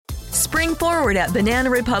Spring forward at Banana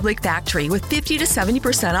Republic Factory with 50 to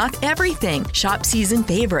 70% off everything. Shop season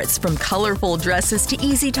favorites from colorful dresses to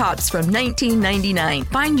easy tops from $19.99.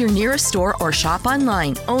 Find your nearest store or shop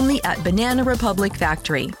online only at Banana Republic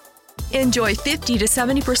Factory. Enjoy 50 to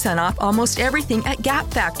 70% off almost everything at Gap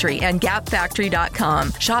Factory and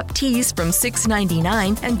gapfactory.com. Shop tees from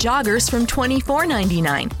 $6.99 and joggers from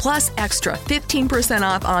 $24.99. Plus extra 15%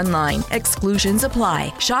 off online. Exclusions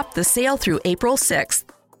apply. Shop the sale through April 6th.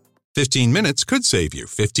 15 minutes could save you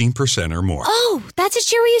 15% or more. Oh, that's a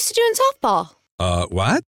cheer we used to do in softball.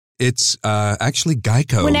 What? It's actually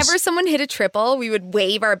Geico's. Whenever someone hit a triple, we would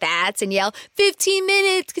wave our bats and yell, 15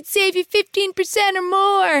 minutes could save you 15% or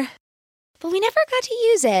more. But we never got to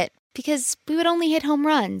use it because we would only hit home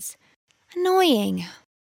runs. Annoying.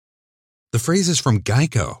 The phrase is from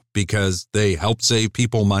Geico because they help save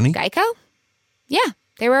people money. Geico? Yeah,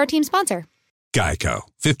 they were our team sponsor. Geico.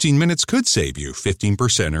 15 minutes could save you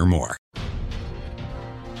 15% or more.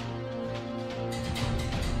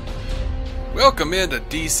 Welcome into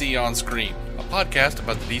DC On Screen, a podcast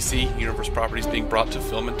about the DC Universe properties being brought to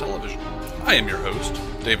film and television. I am your host,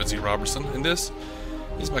 David Z. Robertson, and this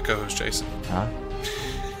is my co-host, Jason. Huh?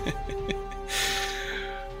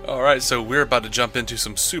 Alright, so we're about to jump into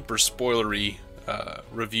some super spoilery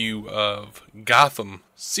review of Gotham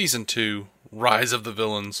Season 2, Rise of the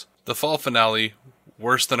Villains, the fall finale,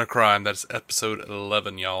 Worse Than a Crime. That's episode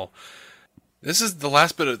 11, y'all. This is the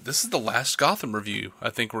last Gotham review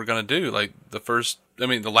I think we're going to do. Like,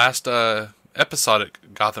 the last episodic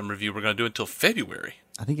Gotham review we're going to do until February.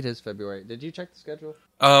 I think it is February. Did you check the schedule?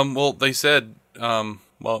 Well, they said, when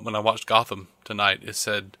I watched Gotham tonight, it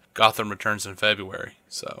said Gotham returns in February,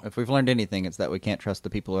 so. If we've learned anything, it's that we can't trust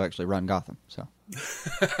the people who actually run Gotham, so.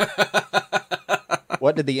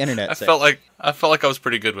 What did the internet say? I felt like I was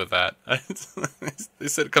pretty good with that. They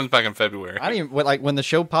said it comes back in February. I don't even, when the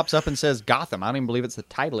show pops up and says Gotham, I don't even believe it's the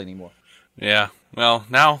title anymore. Yeah, well,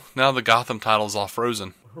 now the Gotham title's all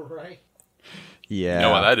frozen. Right. Yeah. You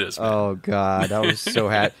know what that is, man. Oh, God, I was so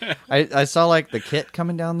happy. I saw, like, the kit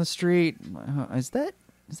coming down the street. Is that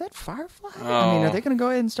Firefly? Oh. I mean, are they going to go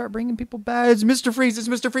ahead and start bringing people back? It's Mr. Freeze, it's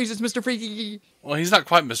Mr. Freeze, it's Mr. Freeze. Well, he's not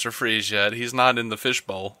quite Mr. Freeze yet. He's not in the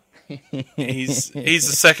fishbowl. He's a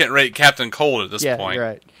second-rate Captain Cold at this point.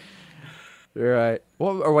 Yeah, you're right.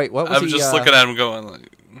 What was he? I was just looking at him going, like,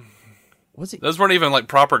 was he? Those weren't even, like,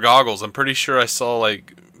 proper goggles. I'm pretty sure I saw,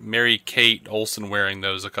 like, Mary-Kate Olsen wearing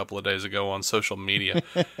those a couple of days ago on social media.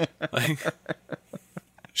 Like,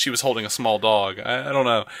 she was holding a small dog. I don't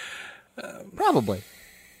know. Probably.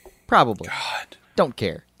 God. Don't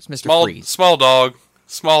care. It's Mr. Freeze.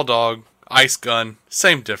 Small dog, ice gun,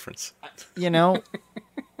 same difference. You know,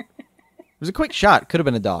 it was a quick shot. Could have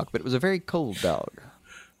been a dog, but it was a very cold dog.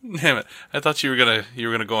 Damn it! I thought you were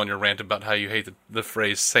gonna go on your rant about how you hate the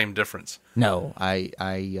phrase "same difference." No, I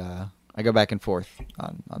go back and forth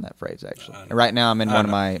on that phrase actually. Right now, I'm in one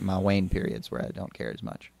of my wane periods where I don't care as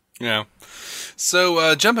much. Yeah.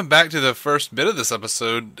 So jumping back to the first bit of this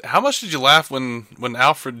episode, how much did you laugh when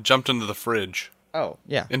Alfred jumped into the fridge? Oh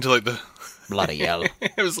yeah, into like the bloody hell.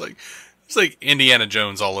 It's like Indiana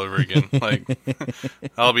Jones all over again. Like,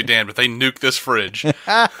 I'll be damned if they nuke this fridge.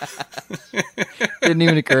 Didn't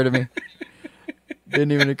even occur to me. Let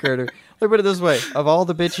me put it this way. Of all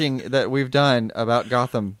the bitching that we've done about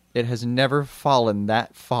Gotham, it has never fallen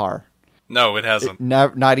that far. No, it hasn't.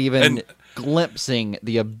 Not even glimpsing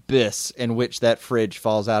the abyss in which that fridge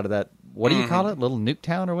falls out of that, what do you call it? Little nuke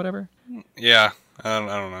town or whatever? Yeah, I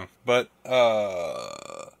don't know. But,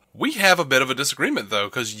 we have a bit of a disagreement, though,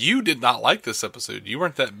 because you did not like this episode. You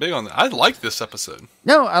weren't that big on that. I liked this episode.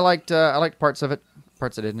 No, I liked parts of it.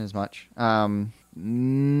 Parts I didn't as much.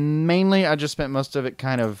 Mainly, I just spent most of it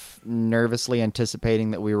kind of nervously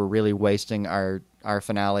anticipating that we were really wasting our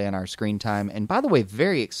finale and our screen time. And by the way,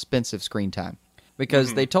 very expensive screen time.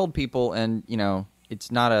 Because they told people, and, you know,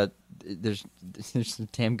 it's not there's a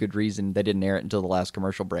damn good reason they didn't air it until the last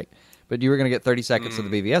commercial break. But you were going to get 30 seconds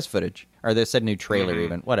of the BVS footage. Or they said new trailer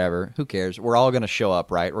even. Whatever. Who cares? We're all going to show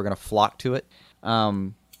up, right? We're going to flock to it.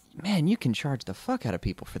 Man, you can charge the fuck out of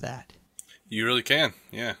people for that. You really can,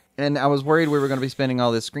 yeah. And I was worried we were going to be spending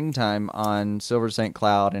all this screen time on Silver St.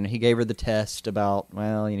 Cloud, and he gave her the test about,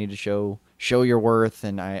 well, you need to show your worth,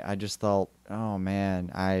 and I just thought, oh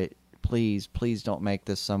man, please don't make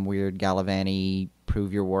this some weird Galavan-y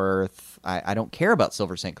prove your worth. I don't care about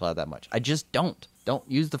Silver St. Cloud that much. I just don't. Don't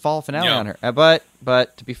use the fall finale on her.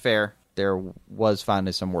 But to be fair, there was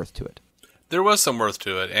finally some worth to it. There was some worth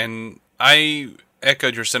to it, and I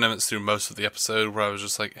echoed your sentiments through most of the episode, where I was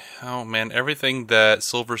just like, oh man, everything that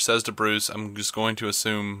Silver says to Bruce, I'm just going to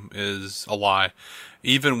assume is a lie.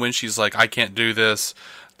 Even when she's like, I can't do this,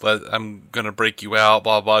 I'm going to break you out,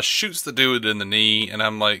 blah, blah, shoots the dude in the knee, and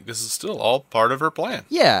I'm like, this is still all part of her plan.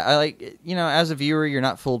 Yeah, I like, as a viewer, you're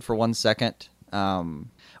not fooled for 1 second.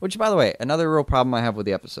 Which, by the way, another real problem I have with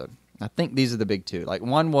the episode. I think these are the big two. Like,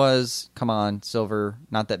 one was, come on, Silver,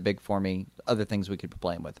 not that big for me. Other things we could be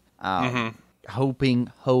playing with. Hoping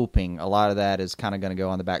a lot of that is kind of going to go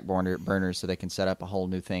on the back burner so they can set up a whole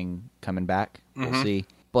new thing coming back. We'll see.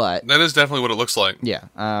 But that is definitely what it looks like. Yeah.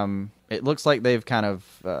 It looks like they've kind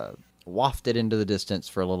of wafted into the distance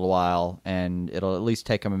for a little while, and it'll at least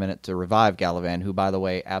take them a minute to revive Galavan, who, by the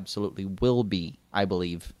way, absolutely will be, I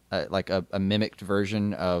believe, like a mimicked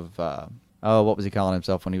version of what was he calling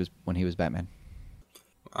himself when he was Batman?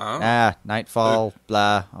 Nightfall,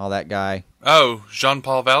 blah, all that guy. Oh,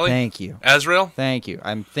 Jean-Paul Valley? Thank you. Azrael? Thank you.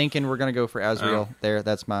 I'm thinking we're going to go for Azrael. There,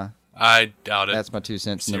 I doubt it. That's my 2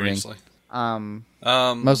 cents in the Seriously. ring.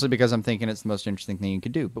 Mostly because I'm thinking it's the most interesting thing you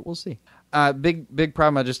could do, but we'll see. Big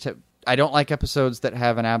problem. I don't like episodes that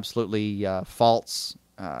have an absolutely false.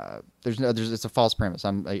 It's a false premise.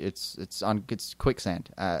 It's quicksand.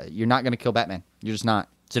 You're not going to kill Batman. You're just not.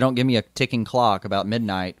 So don't give me a ticking clock about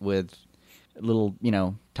midnight with a little,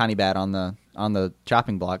 tiny bat on the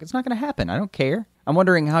chopping block. It's not going to happen. I don't care. I'm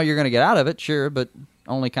wondering how you're going to get out of it. Sure, but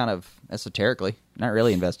only kind of esoterically. Not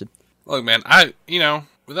really invested. Look, man,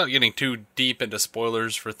 without getting too deep into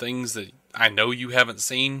spoilers for things that I know you haven't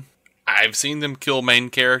seen, I've seen them kill main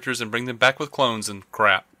characters and bring them back with clones and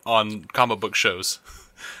crap on comic book shows.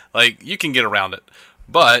 Like, you can get around it.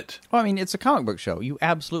 But... Well, I mean, it's a comic book show. You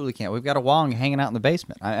absolutely can't. We've got a Wong hanging out in the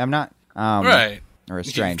basement. I'm not... right. Or a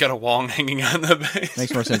Strange. You've got a Wong hanging out in the basement.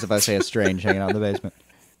 Makes more sense if I say a Strange hanging out in the basement.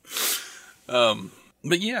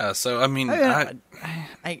 But yeah, so, I mean... I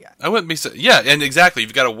wouldn't be so... Yeah, and exactly.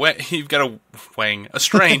 You've got a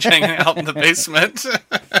Strange hanging out in the basement.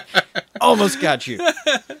 Almost got you.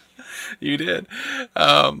 You did.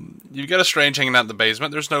 You've got a Strange hanging out in the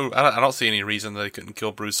basement. There's no... I don't see any reason they couldn't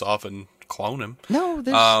kill Bruce off and clone him. No,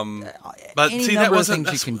 there's but any see, number that of things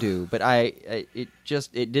wasn't... you can do, but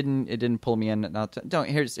it didn't pull me in.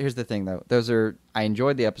 Here's the thing though. I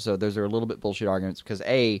enjoyed the episode. Those are a little bit bullshit arguments because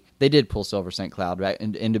they did pull Silver St. Cloud back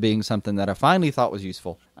into being something that I finally thought was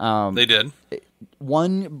useful. They did.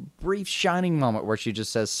 One brief shining moment where she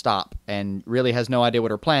just says stop and really has no idea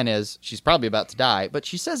what her plan is. She's probably about to die, but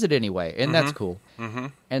she says it anyway, and that's cool. Mm-hmm.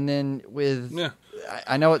 And then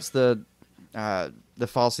I know it's the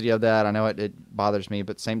falsity of that. I know it bothers me,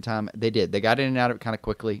 but at the same time, they got in and out of it kind of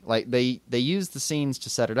quickly. Like they used the scenes to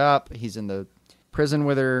set it up. He's in the prison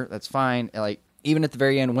with her. That's fine. Like even at the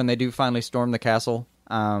very end when they do finally storm the castle,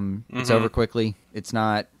 it's over quickly. It's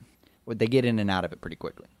not. They get in and out of it pretty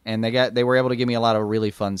quickly, and they were able to give me a lot of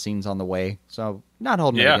really fun scenes on the way. So not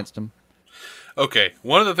holding it against them. Okay,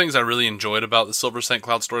 one of the things I really enjoyed about the Silver St.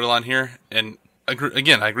 Cloud storyline here, and I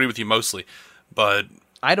agree with you mostly, but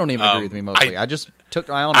I don't even agree with me mostly. I just took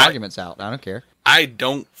my own arguments out. I don't care. I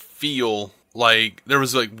don't feel like there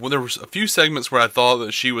was a few segments where I thought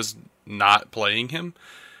that she was not playing him,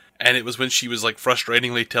 and it was when she was like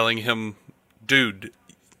frustratingly telling him, "Dude,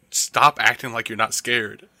 stop acting like you're not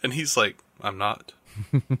scared," and he's like, "I'm not.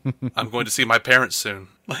 I'm going to see my parents soon."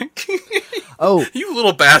 Like, oh, you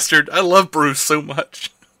little bastard! I love Bruce so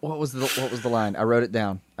much. What was the line? I wrote it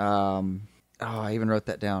down. I even wrote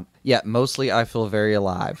that down. Yeah, mostly I feel very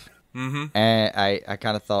alive. Mm-hmm. And I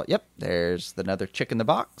kind of thought, yep, there's another chick in the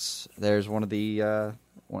box. There's one of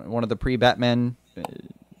the pre-Batman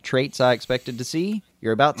traits I expected to see.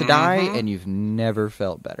 You're about to die, and you've never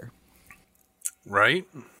felt better. Right?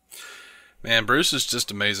 Man, Bruce is just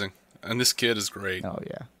amazing, and this kid is great. Oh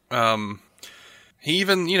yeah. He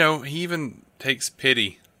even takes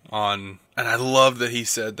pity on, and I love that he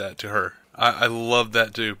said that to her. I love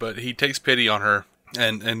that too, but he takes pity on her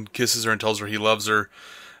and kisses her and tells her he loves her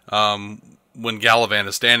when Galavan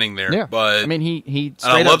is standing there. Yeah. But I mean, he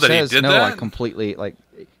straight up says, no, I completely, like,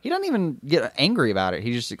 he doesn't even get angry about it.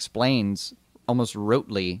 He just explains almost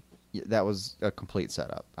rotely that was a complete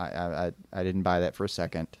setup. I didn't buy that for a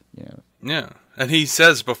second. You know. Yeah. And he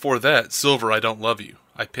says before that, Silver, I don't love you.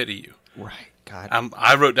 I pity you. Right. God.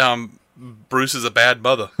 I wrote down, Bruce is a bad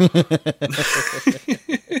mother.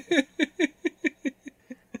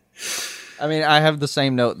 I mean, I have the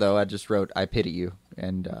same note, though. I just wrote, I pity you,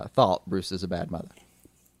 and thought Bruce is a bad mother.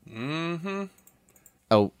 Mm-hmm.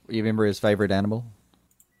 Oh, you remember his favorite animal?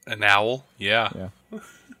 An owl? Yeah.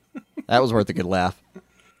 That was worth a good laugh.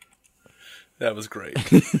 That was great.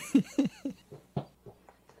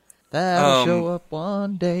 That'll show up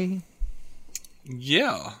one day.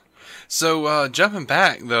 Yeah. So, jumping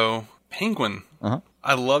back, though, Penguin. Uh-huh.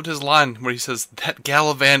 I loved his line where he says, "That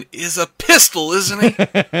Galavan is a pistol, isn't he?"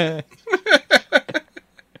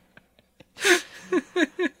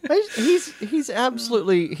 He's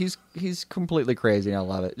absolutely, he's completely crazy, and I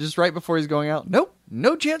love it. Just right before he's going out, nope,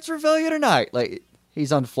 no chance for failure tonight. Like,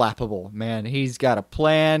 he's unflappable, man. He's got a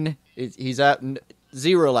plan. He's at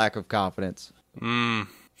zero lack of confidence.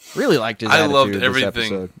 Really liked his attitude. I loved everything. This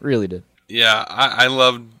episode. Really did. Yeah, I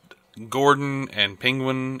loved Gordon and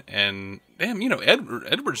Penguin and damn,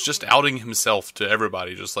 Edward's just outing himself to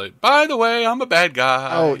everybody, just like, by the way, I'm a bad guy.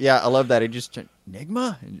 Oh yeah, I love that. He just turned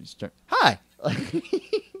Nygma and just turned, hi.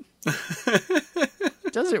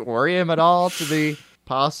 Does it worry him at all to be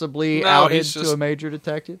possibly outed to a major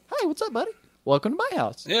detective? Hey, what's up, buddy? Welcome to my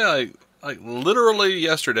house. Yeah, like literally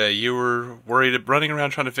yesterday, you were worried, running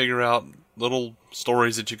around trying to figure out little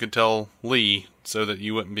stories that you could tell Lee so that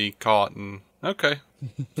you wouldn't be caught. And okay,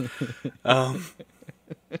 I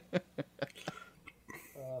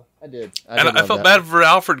did. I felt bad for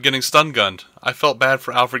Alfred getting stun gunned. Oh,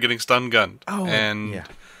 and yeah.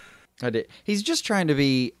 I did. He's just trying to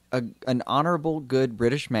be an honorable, good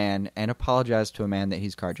British man and apologize to a man that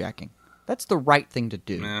he's carjacking. That's the right thing to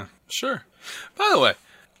do. Yeah, sure. By the way,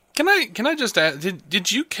 can I just ask?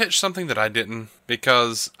 Did you catch something that I didn't?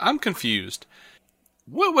 Because I'm confused.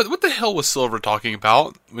 What the hell was Silver talking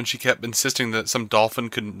about when she kept insisting that some dolphin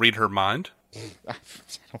couldn't read her mind? I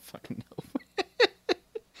don't fucking know.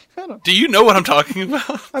 Do you know what I'm talking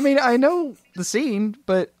about? I mean, I know the scene,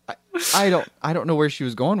 but I don't know where she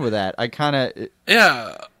was going with that. I kind of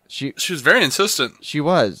She was very insistent. She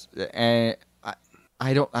was, and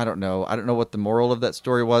I don't know. I don't know what the moral of that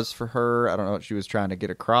story was for her. I don't know what she was trying to get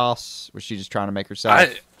across. Was she just trying to make herself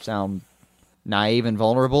sound naive and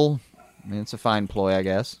vulnerable? I mean, it's a fine ploy, I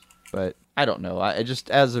guess, but I don't know. I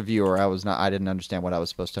just, as a viewer, I didn't understand what I was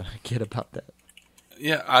supposed to get about that.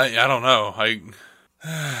 Yeah, I don't know. I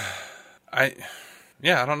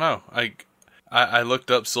don't know. I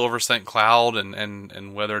looked up Silver St. Cloud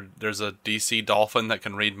and whether there's a DC dolphin that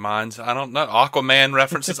can read minds. I don't know. Aquaman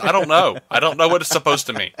references. I don't know. I don't know what it's supposed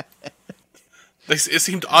to mean. It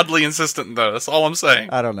seemed oddly insistent, though. That's all I'm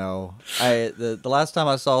saying. I don't know. The last time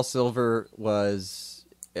I saw Silver was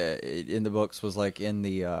in the books was like in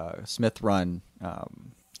the Smith run.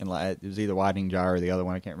 It was either Widening Jar or the other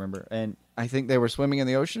one. I can't remember. And I think they were swimming in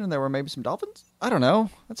the ocean and there were maybe some dolphins. I don't know.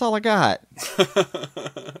 That's all I got.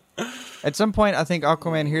 At some point, I think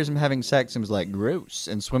Aquaman hears him having sex and was like, gross,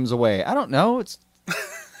 and swims away. I don't know. It's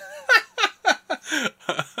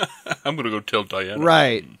I'm going to go tell Diana.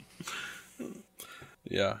 Right.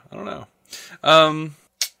 Yeah, I don't know.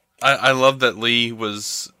 I love that Lee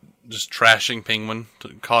was just trashing Penguin,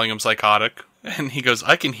 calling him psychotic. And he goes,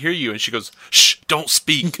 I can hear you. And she goes, shh, don't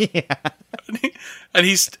speak. Yeah.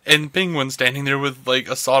 And Penguin standing there with like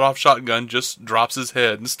a sawed-off shotgun just drops his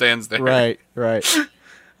head and stands there. Right. It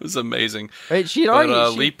was amazing. Right,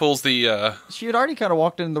 Lee pulls the... She had already kind of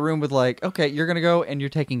walked into the room with like, okay, you're going to go and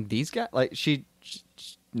you're taking these guys? Like, she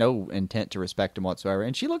no intent to respect him whatsoever.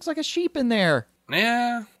 And she looks like a sheep in there.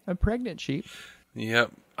 Yeah. A pregnant sheep.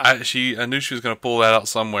 Yep. I knew she was going to pull that out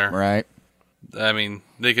somewhere. Right. I mean,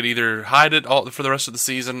 they could either hide it all for the rest of the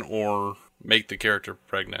season or make the character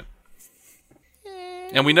pregnant.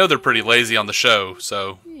 And we know they're pretty lazy on the show,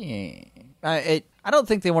 so... Yeah. I don't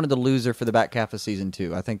think they wanted to lose her for the back half of season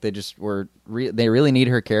 2. I think they just were... they really need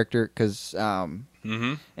her character, because... And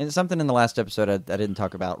something in the last episode I didn't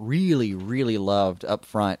talk about, really, really loved up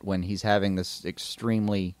front when he's having this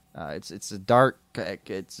extremely... It's a dark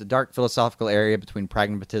philosophical area between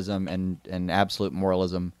pragmatism and absolute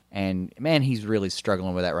moralism. And man, he's really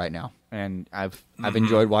struggling with that right now. And I've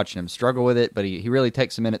enjoyed watching him struggle with it, but he really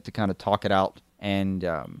takes a minute to kind of talk it out. And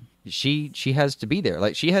she has to be there.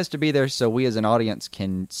 Like, she has to be there so we as an audience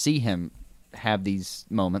can see him have these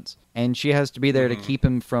moments. And she has to be there to keep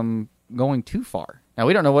him from going too far. Now,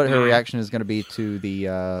 we don't know what her reaction is going to be to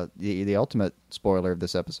the ultimate spoiler of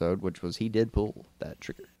this episode, which was he did pull that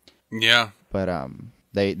trigger. Yeah. But I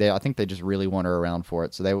think they just really want her around for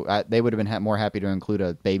it. So they would have been more happy to include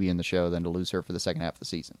a baby in the show than to lose her for the second half of the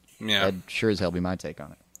season. Yeah. That'd sure as hell be my take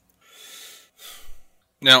on it.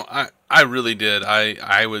 Now, I really did.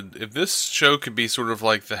 I would, if this show could be sort of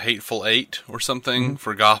like the Hateful Eight or something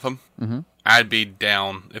for Gotham, I'd be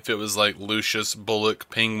down if it was like Lucius,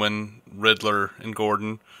 Bullock, Penguin, Riddler, and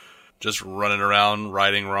Gordon just running around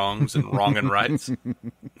righting wrongs and wrong and rights.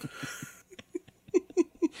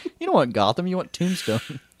 You don't want Gotham, you want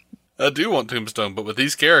Tombstone. I do want Tombstone, but with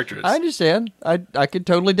these characters. I understand. I could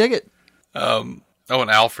totally dig it. And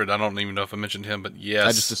Alfred, I don't even know if I mentioned him, but yes.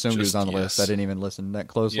 I just assumed he was on the list. I didn't even listen that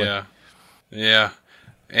closely. Yeah. Yeah.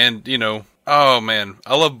 And, oh man,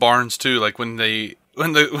 I love Barnes too. Like when he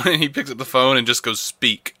picks up the phone and just goes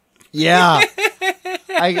speak. Yeah.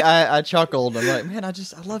 I chuckled. I'm like, man, I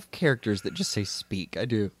love characters that just say speak. I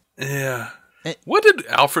do. Yeah. What did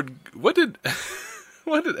Alfred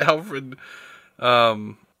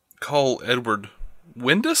call Edward?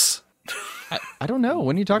 Windus? I don't know.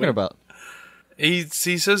 What are you talking about? He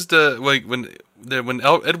says to, like, when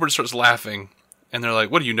Edward starts laughing and they're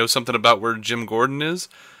like, what, do you know something about where Jim Gordon is?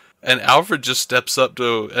 And Alfred just steps up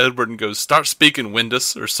to Edward and goes, start speaking,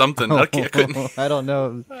 Windus, or something. I couldn't. I don't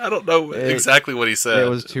know. I don't know exactly what he said. It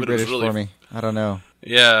was too British for me. I don't know.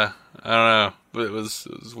 Yeah, I don't know. But it was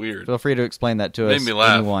weird. Feel free to explain that to us. Made me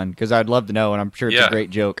laugh. Anyone, because I'd love to know, and I'm sure it's a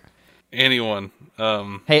great joke. Anyone.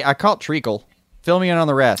 Hey, I caught Treacle. Fill me in on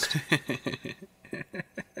the rest.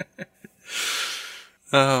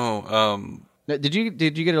 Did you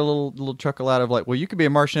get a little chuckle out of like, well, you could be a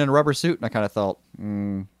Martian in a rubber suit? And I kind of thought,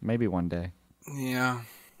 maybe one day. Yeah.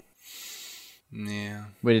 We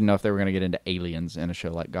didn't know if they were going to get into aliens in a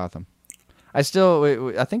show like Gotham. I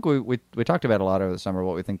think we talked about a lot over the summer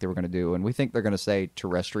what we think they were going to do, and we think they're going to say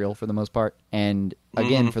terrestrial for the most part, and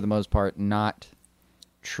again, for the most part, not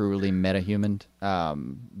truly metahuman.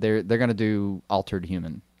 They're going to do altered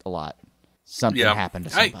human a lot. Something happened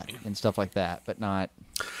to somebody and stuff like that, but not.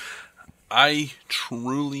 I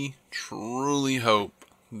truly, truly hope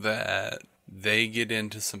that they get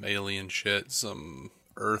into some alien shit, some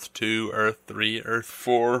Earth 2, Earth 3, Earth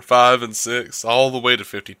 4, 5, and 6, all the way to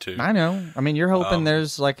 52. I know. I mean, you're hoping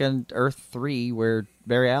there's like an Earth 3 where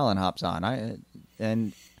Barry Allen hops on.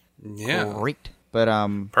 Great. But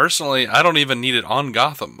personally, I don't even need it on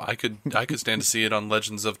Gotham. I could stand to see it on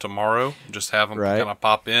Legends of Tomorrow. Just have them kind of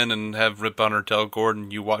pop in and have Rip Hunter tell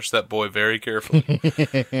Gordon, "You watch that boy very carefully."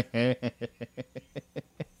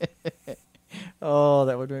 Oh,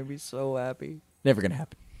 that would make me so happy. Never gonna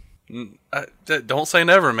happen. Don't say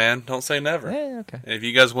never, man. Don't say never. Yeah, okay. And if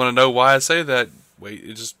you guys want to know why I say that,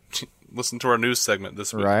 just listen to our news segment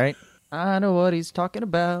this week. Right. I know what he's talking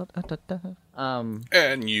about.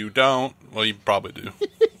 And you don't. Well, you probably do.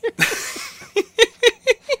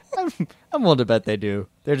 I'm willing to bet they do.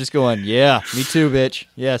 They're just going, yeah, me too, bitch.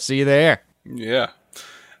 Yeah, see you there. Yeah.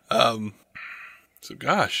 So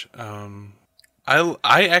gosh,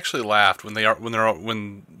 I actually laughed when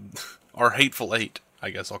our Hateful Eight, I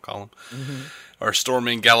guess I'll call them, are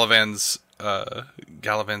storming Galavan's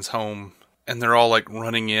home. And they're all like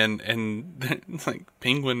running in, and like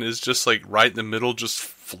Penguin is just like right in the middle, just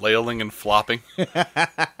flailing and flopping.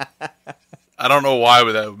 I don't know why,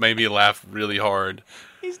 but that made me laugh really hard.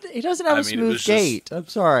 He doesn't have a smooth gait. I'm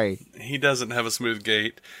sorry. He doesn't have a smooth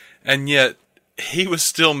gait, and yet he was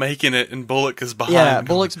still making it, and Bullock is behind. Yeah,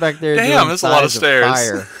 Bullock's back there. Damn, that's a lot of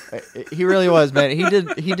stairs. He really was, man. He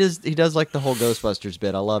does like the whole Ghostbusters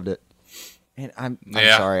bit. I loved it. And I'm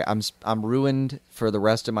sorry. I'm ruined for the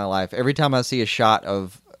rest of my life. Every time I see a shot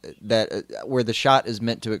of that where the shot is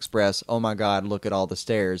meant to express, oh my God, look at all the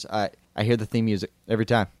stairs. I hear the theme music every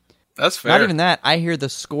time. That's fair. Not even that. I hear the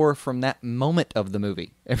score from that moment of the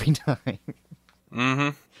movie every time. Mm-hmm.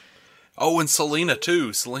 Oh, and Selena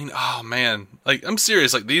too. Selena. Oh man. Like I'm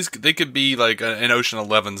serious. Like they could be like an Ocean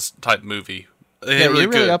 11's type movie. You're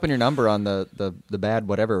really upping your number on the bad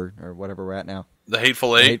whatever or whatever we're at now. The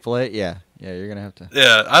Hateful Eight. Hateful Eight, yeah, you're gonna have to.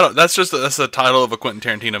 Yeah, I don't. That's the title of a Quentin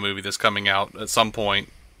Tarantino movie that's coming out at some point.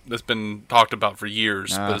 That's been talked about for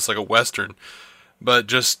years, but it's like a western. But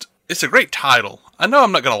just, it's a great title. I know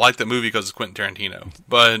I'm not gonna like the movie because it's Quentin Tarantino,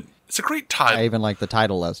 but it's a great title. I even like the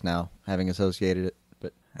title less now, having associated it.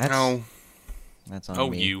 But that's on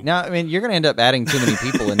me. You. Now, I mean, you're gonna end up adding too many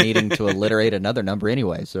people and needing to alliterate another number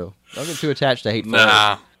anyway. So don't get too attached to Hateful Eight.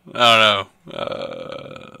 Nah, I don't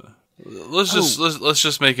know. Let's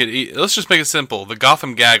just make it simple. The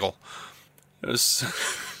Gotham Gaggle. Was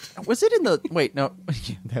it in the? Wait, no,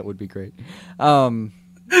 that would be great. Was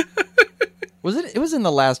it? It was in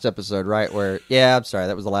the last episode, right? Where? Yeah, I'm sorry,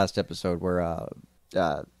 that was the last episode where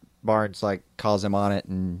Barnes like calls him on it,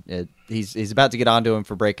 and he's about to get onto him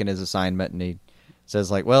for breaking his assignment, and he says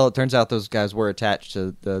like, well, it turns out those guys were attached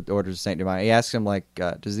to the Orders of Saint Dumas. He asks him like,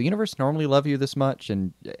 does the universe normally love you this much?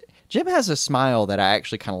 And Jim has a smile that I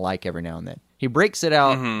actually kind of like every now and then. He breaks it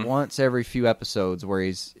out once every few episodes where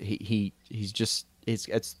he's just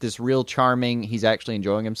it's this real charming. He's actually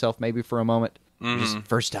enjoying himself maybe for a moment. Just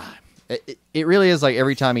first time. It really is like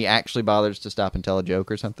every time he actually bothers to stop and tell a joke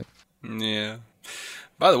or something. Yeah.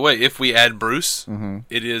 By the way, if we add Bruce,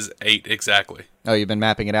 it is 8 exactly. Oh, you've been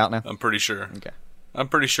mapping it out now? I'm pretty sure. Okay. I'm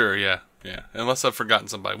pretty sure, yeah. Unless I've forgotten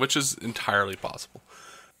somebody, which is entirely possible.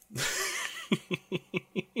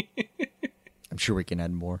 sure we can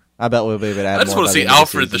add more. I bet we'll be able to add more. I just want to see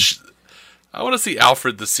Alfred I want to see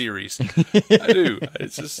Alfred the series. I do.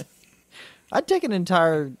 It's just. I'd take an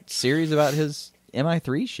entire series about his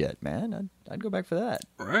MI3 shit, man. I'd go back for that.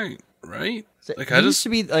 Right. So Like used to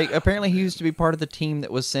be apparently he used to be part of the team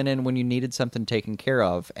that was sent in when you needed something taken care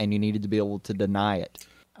of and you needed to be able to deny it.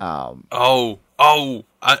 I know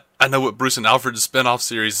what Bruce and Alfred's spin-off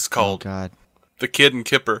series is called. Oh God. The Kid and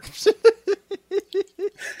Kipper.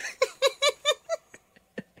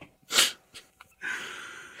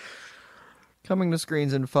 Coming to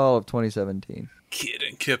screens in fall of 2017. Kid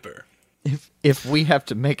and Kipper. If we have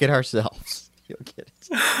to make it ourselves, you'll get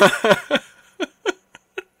it.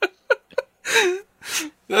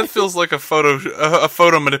 That feels like a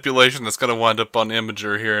photo manipulation that's going to wind up on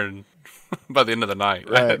Imager here by the end of the night.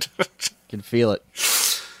 Right. Can feel it.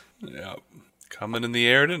 Yeah. Coming in the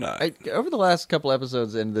air tonight. Over the last couple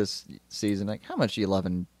episodes in this season, like, how much are you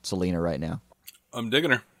loving Selena right now? I'm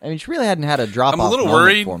digging her. I mean, she really hadn't had a drop-off I'm a little moment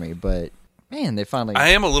worried for me, but, man, they finally... I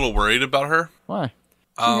am a little worried about her. Why?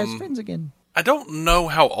 She has friends again. I don't know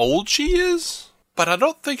how old she is, but I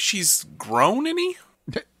don't think she's grown any.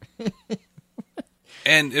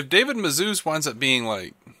 And if David Mazouz winds up being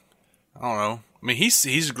like, I don't know. I mean, he's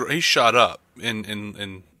shot up in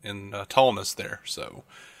tallness there. So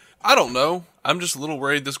I don't know. I'm just a little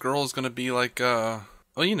worried this girl is going to be like, hell,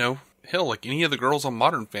 like any of the girls on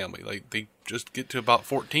Modern Family. Like they just get to about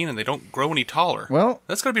 14 and they don't grow any taller. Well,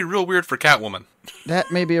 that's going to be real weird for Catwoman.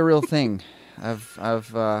 That may be a real thing. I've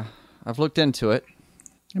looked into it.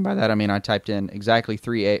 And by that, I mean I typed in exactly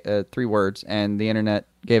three words, and the internet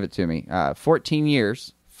gave it to me. 14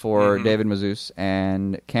 years for David Mazouz,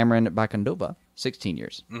 and Cameron Bakandova, 16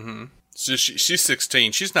 years. Mm-hmm. So she's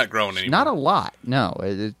 16. She's not growing anymore. Not a lot,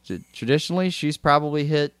 no. Traditionally, she's probably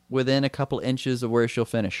hit within a couple inches of where she'll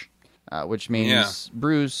finish, which means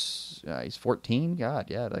Bruce, he's 14. God,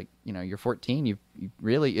 yeah, like, you're 14. You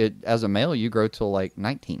really, as a male, you grow till like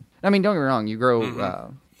 19. I mean, don't get me wrong, you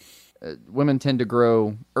grow... women tend to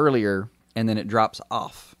grow earlier, and then it drops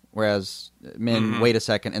off, whereas men wait a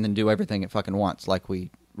second and then do everything at fucking once, like we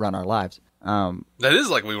run our lives. That is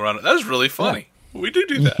like we run it. That is really funny. Yeah. We do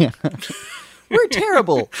that. Yeah. We're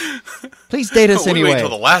terrible. Please date us anyway. We wait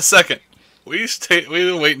until the last second. We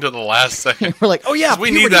wait until the last second. We're like, oh yeah, we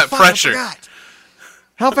need that pressure.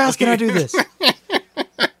 How fast can I do this?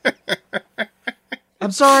 I'm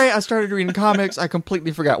sorry, I started reading comics. I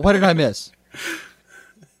completely forgot. What did I miss?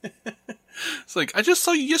 It's like, I just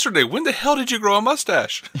saw you yesterday. When the hell did you grow a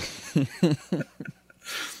mustache? I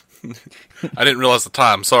didn't realize the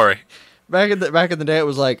time. Sorry. Back in the day, it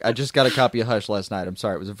was like, I just got a copy of Hush last night. I'm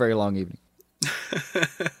sorry. It was a very long evening.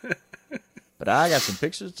 But I got some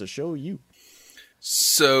pictures to show you.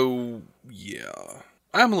 So, yeah.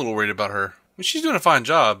 I'm a little worried about her. I mean, she's doing a fine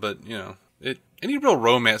job, but, any real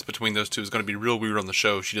romance between those two is going to be real weird on the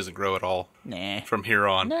show if she doesn't grow at all. Nah. From here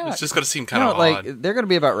on. No, it's just going to seem kind of odd. Like, they're going to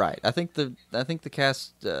be about right. I think the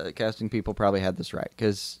casting people probably had this right,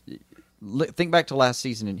 because think back to last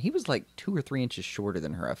season, and he was like 2 or 3 inches shorter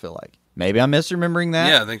than her, I feel like. Maybe I'm misremembering that.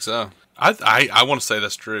 Yeah, I think so. I want to say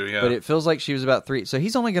that's true, yeah. But it feels like she was about 3. So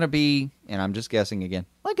he's only going to be, and I'm just guessing again,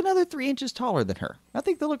 like another 3 inches taller than her. I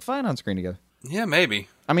think they'll look fine on screen together. Yeah, maybe.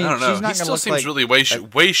 I mean, I don't know. She's not he still seems like, really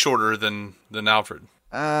way shorter than Alfred.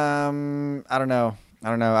 I don't know.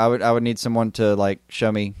 I would need someone to like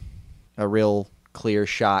show me a real clear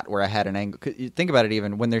shot where I had an angle. Think about it.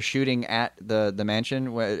 Even when they're shooting at the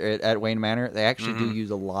mansion at Wayne Manor, they actually do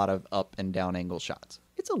use a lot of up and down angle shots.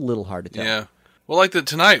 It's a little hard to tell. Yeah. Well, like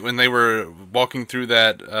tonight when they were walking through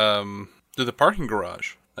that through the parking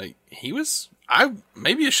garage, like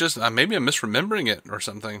maybe it's just maybe I'm misremembering it or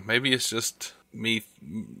something. Maybe it's just me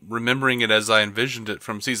remembering it as I envisioned it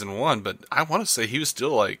from season 1, but I want to say he was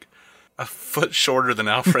still like a foot shorter than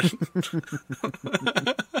Alfred.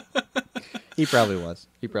 He probably was.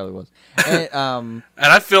 And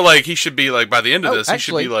I feel like he should be like, by the end of this,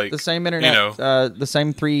 actually, he should be like the same internet. The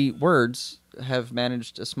same 3 words have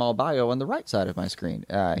managed a small bio on the right side of my screen.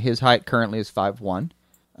 His height currently is 5'1".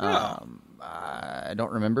 I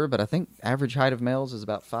don't remember, but I think average height of males is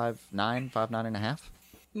about 5'9", 5'9.5".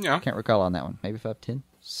 Yeah, can't recall on that one. Maybe 5'10".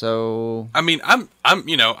 So I mean, I'm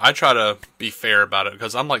I try to be fair about it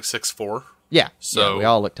because I'm like 6'4". Yeah, so we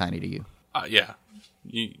all look tiny to you. Yeah,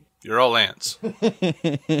 you're all ants.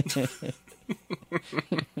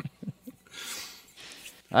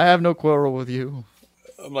 I have no quarrel with you.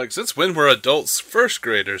 I'm like, since when were adults first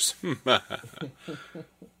graders?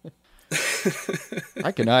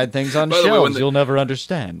 I can hide things on shelves you'll never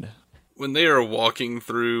understand. When they are walking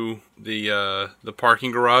through the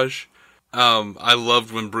parking garage, I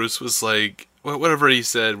loved when Bruce was like, whatever he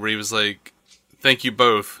said, where he was like, thank you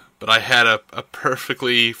both, but I had a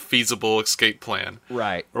perfectly feasible escape plan.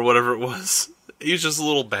 Right. Or whatever it was. He was just a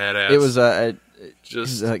little badass. It was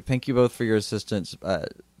just like, thank you both for your assistance,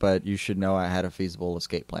 but you should know I had a feasible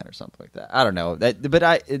escape plan or something like that. I don't know.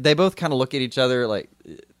 They both kind of look at each other like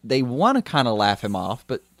they want to kind of laugh him off,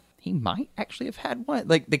 but he might actually have had one.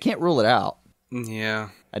 Like, they can't rule it out. Yeah.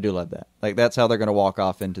 I do love that. Like, that's how they're going to walk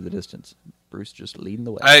off into the distance. Bruce just leading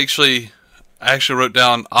the way. I actually wrote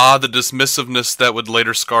down, the dismissiveness that would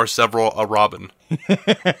later scar several a Robin.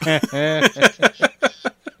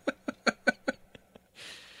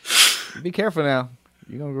 Be careful now.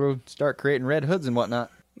 You're going to go start creating Red Hoods and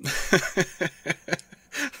whatnot.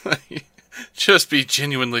 Just be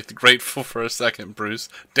genuinely grateful for a second, Bruce.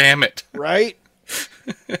 Damn it. Right?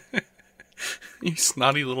 You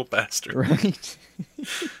snotty little bastard. Right?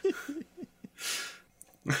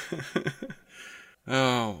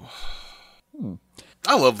 Oh.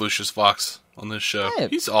 I love Lucius Fox on this show. Yeah,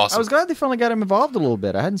 he's awesome. I was glad they finally got him involved a little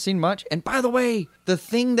bit. I hadn't seen much. And by the way, the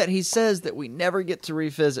thing that he says that we never get to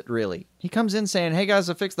revisit, really. He comes in saying, hey guys,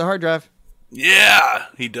 I fixed the hard drive. Yeah,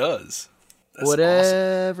 he does. That's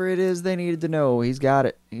whatever it is they needed to know, he's got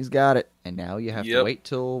it. He's got it. And now you have to wait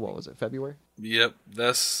till, what was it, February? Yep,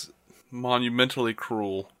 that's monumentally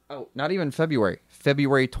cruel. Oh, not even February.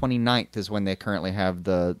 February 29th is when they currently have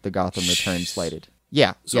the Gotham Return slated.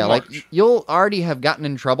 Yeah, So yeah, March. like, you'll already have gotten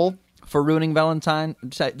in trouble for ruining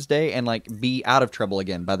Valentine's Day and, like, be out of trouble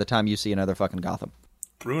again by the time you see another fucking Gotham.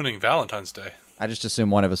 Ruining Valentine's Day. I just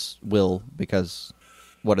assume one of us will, because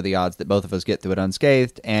what are the odds that both of us get through it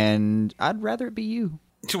unscathed, and I'd rather it be you.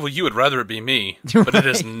 Well, you would rather it be me, but it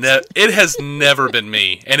has never been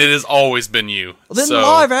me, and it has always been you. Well, then so, the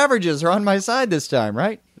law of averages are on my side this time,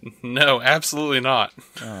 right? No, absolutely not.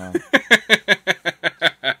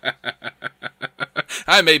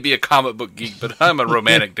 I may be a comic book geek, but I'm a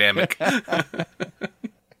romantic, damn it. I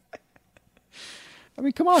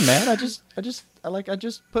mean, come on, man. I just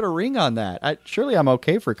put a ring on that. Surely I'm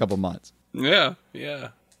okay for a couple months. Yeah.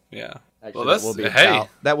 Actually, Well,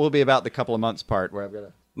 that will be about the couple of months part where I've got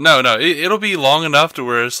to. No, it'll be long enough to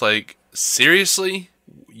where it's like, seriously,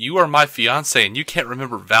 you are my fiance and you can't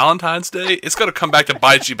remember Valentine's Day? It's going to come back to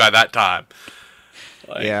bite you by that time.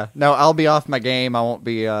 Like, yeah, no, I'll be off my game. I won't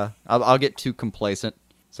be. I'll get too complacent.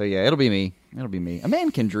 So yeah, it'll be me. It'll be me. A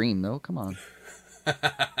man can dream, though. Come on.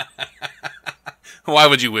 Why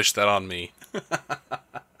would you wish that on me?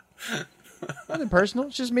 Nothing personal.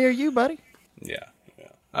 It's just me or you, buddy. Yeah.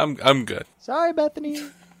 I'm good. Sorry, Bethany.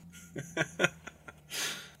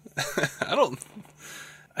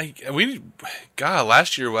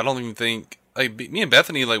 Last year, I don't even think, like, me and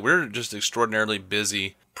Bethany, like, we're just extraordinarily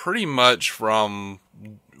busy pretty much from,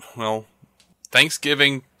 well,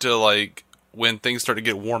 Thanksgiving to, like, when things start to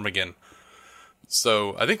get warm again.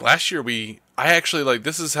 So I think last year I actually, like,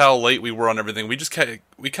 this is how late we were on everything. We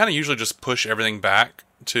kind of usually just push everything back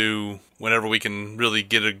to whenever we can really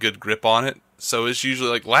get a good grip on it. So it's usually,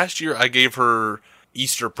 like, last year I gave her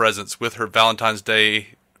Easter presents with her Valentine's Day,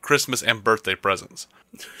 Christmas, and birthday presents.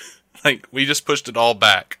 Like, we just pushed it all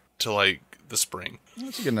back to, like, the spring.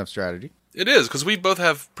 That's a good enough strategy. It is, because we both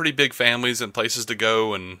have pretty big families and places to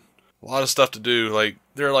go and a lot of stuff to do. Like,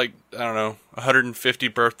 there are, like, I don't know, 150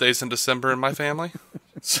 birthdays in December in my family.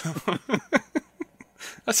 So,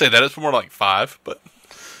 I say that, it's more like 5, but,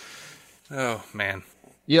 oh, man.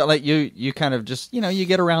 Yeah, like, you kind of just, you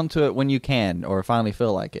get around to it when you can, or finally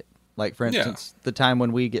feel like it. Like, for instance, the time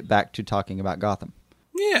when we get back to talking about Gotham.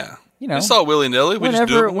 Yeah. It's all willy-nilly. We just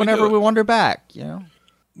do it whenever we wander back,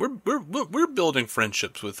 We're building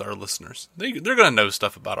friendships with our listeners. They're going to know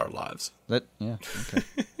stuff about our lives. Okay.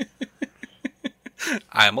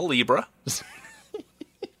 I am a Libra.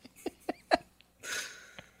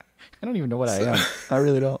 I don't even know what I am. I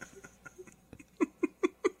really don't.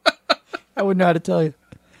 I wouldn't know how to tell you.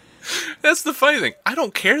 That's the funny thing. I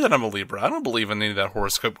don't care that I'm a Libra. I don't believe in any of that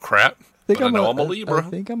horoscope crap. But I know I'm a Libra. I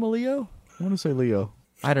think I'm a Leo. I want to say Leo.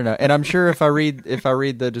 I don't know, and I'm sure if I read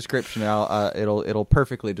the description, it'll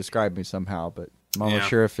perfectly describe me somehow. But I'm almost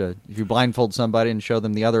sure if you blindfold somebody and show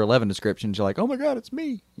them the other 11 descriptions, you're like, oh my god, it's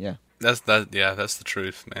me. Yeah, that's the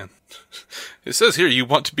truth, man. It says here you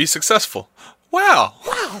want to be successful. Wow,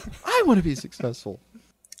 I want to be successful.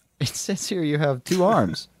 It says here you have 2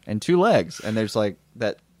 arms and 2 legs, and there's like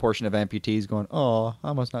that portion of amputees going, oh,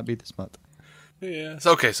 I must not be this month. Yeah.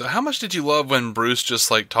 So how much did you love when Bruce just,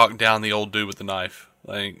 like, talked down the old dude with the knife?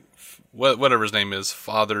 Like, whatever his name is,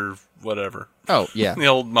 Father, whatever. Oh, yeah. The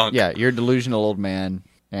old monk. Yeah, you're a delusional old man,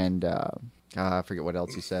 and I forget what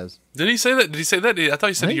else he says. Did he say that? I thought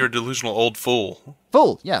he said you're a delusional old fool.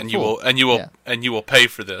 Fool, yeah. And fool. you will pay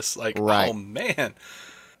for this. Like, right. Oh man.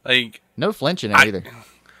 Like, No flinching either.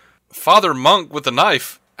 Father Monk with a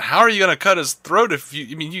knife. How are you going to cut his throat if you...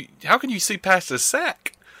 I mean, how can you see past his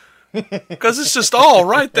sack? Because it's just all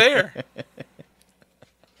right there.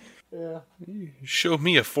 Yeah. You show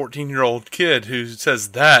me a 14-year-old kid who says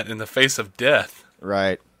that in the face of death.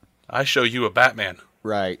 Right. I show you a Batman.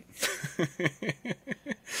 Right.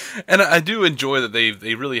 And I do enjoy that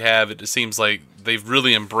they really have. It seems like they've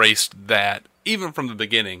really embraced that, even from the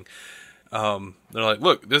beginning. They're like,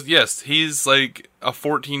 look, yes, he's like a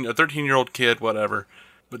 13-year-old kid, whatever.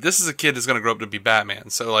 But this is a kid that's going to grow up to be Batman.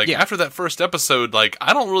 So, like, after that first episode, like,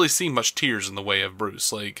 I don't really see much tears in the way of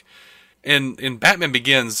Bruce. Like, in Batman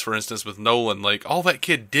Begins, for instance, with Nolan, like, all that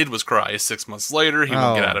kid did was cry. 6 months later, he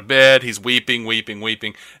won't get out of bed. He's weeping.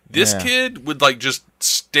 This kid would, like, just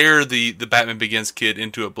stare the Batman Begins kid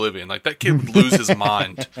into oblivion. Like, that kid would lose his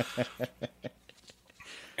mind.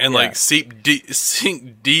 And, like, sink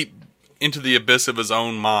deep into the abyss of his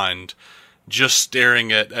own mind, just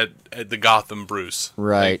staring at the Gotham Bruce.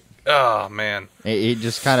 Right. Like, oh, man. He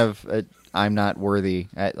just kind of, I'm not worthy.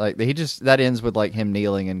 Like, that ends with, like, him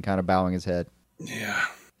kneeling and kind of bowing his head. Yeah.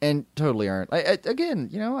 And totally aren't. Again,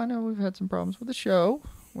 I know we've had some problems with the show.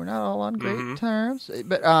 We're not all on great terms.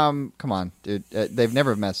 But, come on, dude. They've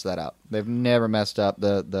never messed that up. They've never messed up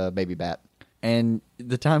the baby bat. And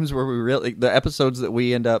the times where the episodes that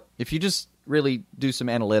we end up, if you just really do some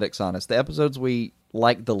analytics on us, the episodes we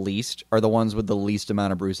like the least are the ones with the least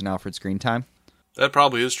amount of Bruce and Alfred screen time. That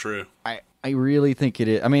probably is true. I really think it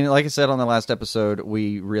is. I mean, like I said on the last episode,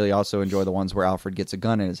 we really also enjoy the ones where Alfred gets a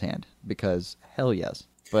gun in his hand, because hell yes.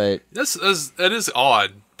 But that is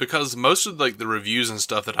odd, because most of like the reviews and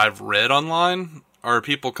stuff that I've read online are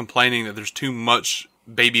people complaining that there's too much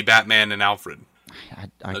baby Batman and Alfred.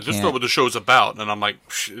 I just not what the show's about, and I'm like,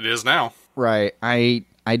 it is now. Right. I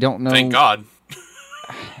don't know. Thank God.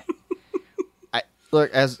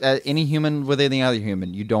 Look, as any human with any other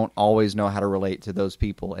human, you don't always know how to relate to those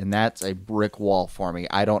people, and that's a brick wall for me.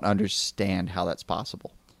 I don't understand how that's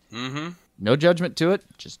possible. Mm-hmm. No judgment to it,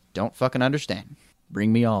 just don't fucking understand.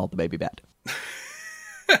 Bring me all the baby bat.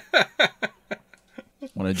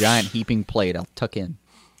 On a giant heaping plate, I'll tuck in.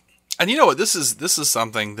 And you know what? This is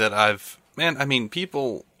something that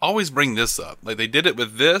people always bring this up. Like, they did it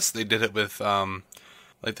with this, they did it with,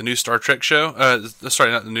 like the new Star Trek show.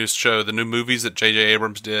 Sorry, not the new show. The new movies that J.J.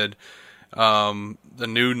 Abrams did. The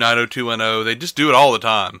new 90210. They just do it all the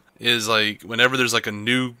time. Is like whenever there's like a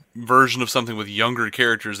new version of something with younger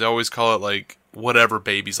characters, they always call it like whatever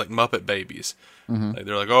babies, like Muppet babies. Mm-hmm. Like,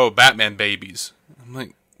 they're like, oh, Batman babies. I'm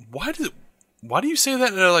like, why do you say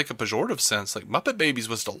that in like a pejorative sense? Like, Muppet Babies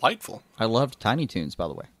was delightful. I loved Tiny Toons, by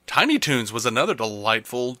the way. Tiny Toons was another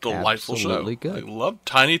delightful Absolutely show. Good. I love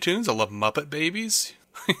Tiny Toons. I love Muppet Babies.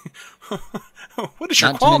 What is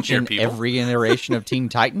your Not qualm to here, mention people? every iteration of Teen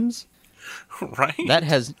Titans. Right? That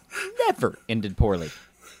has never ended poorly.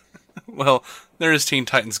 Well, there is Teen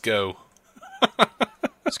Titans Go.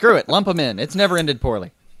 Screw it. Lump them in. It's never ended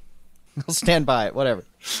poorly. I'll stand by it. Whatever.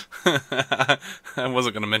 I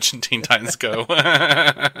wasn't going to mention Teen Titans Go.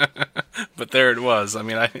 But there it was. I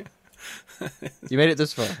mean, You made it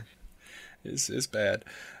this far. It's bad.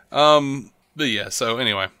 But yeah, so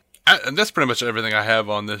anyway. That's pretty much everything I have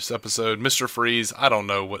on this episode. Mr. Freeze, I don't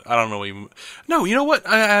know even... No, you know what?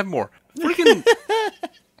 I have more. Freaking...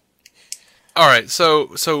 Alright,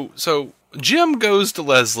 so Jim goes to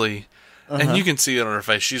Leslie, and you can see it on her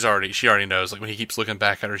face. She already knows. Like, when he keeps looking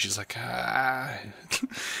back at her, she's like,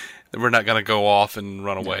 we're not going to go off and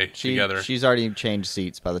run away together. She's already changed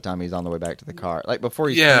seats by the time he's on the way back to the car. Like, before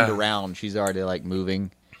he's turned around, she's already, like,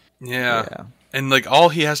 moving. Yeah. And, like, all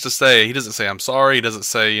he has to say, he doesn't say, I'm sorry. He doesn't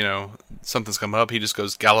say, something's come up. He just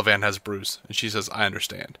goes, Galavan has Bruce. And she says, I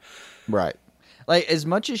understand. Right. Like, as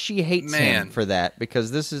much as she hates him for that, because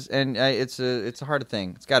this is, and it's a hard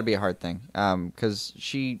thing. It's got to be a hard thing. Because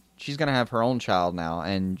she's going to have her own child now,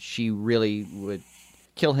 and she really would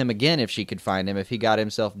kill him again if she could find him, if he got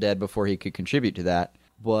himself dead before he could contribute to that.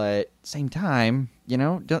 But at the same time, do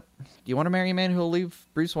you want to marry a man who will leave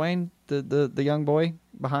Bruce Wayne, the young boy,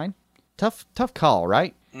 behind? Tough call,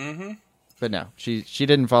 right? Mm-hmm. But no, she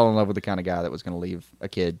didn't fall in love with the kind of guy that was going to leave a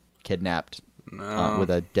kid kidnapped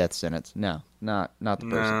with a death sentence. No, not the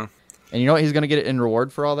person. No. And you know what he's going to get in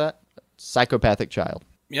reward for all that? Psychopathic child.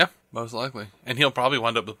 Yeah, most likely. And he'll probably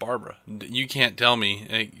wind up with Barbara. You can't tell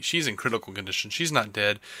me. She's in critical condition. She's not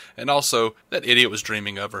dead. And also, that idiot was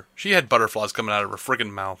dreaming of her. She had butterflies coming out of her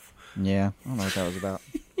friggin' mouth. Yeah, I don't know what that was about.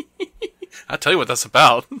 I'll tell you what that's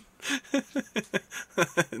about.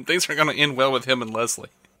 Things are going to end well with him and Leslie.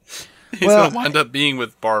 He's going to wind up being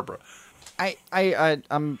with Barbara.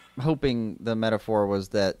 I'm hoping the metaphor was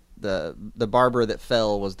that the Barbara that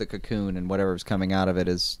fell was the cocoon, and whatever's coming out of it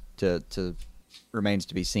is to remains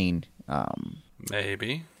to be seen.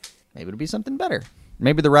 Maybe it'll be something better.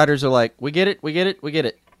 Maybe the writers are like, we get it.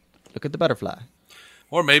 Look at the butterfly.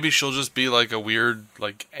 Or maybe she'll just be like a weird,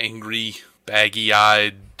 like angry,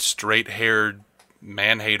 baggy-eyed, straight-haired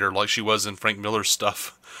man-hater like she was in Frank Miller's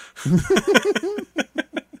stuff.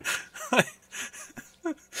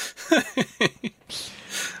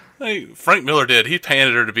 Like Frank Miller did. He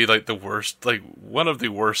painted her to be like the worst, like one of the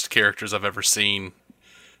worst characters I've ever seen.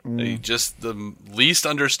 Like, just the least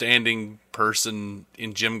understanding person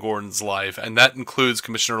in Jim Gordon's life, and that includes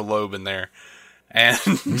Commissioner Loeb in there. And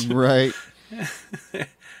right.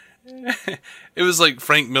 It was like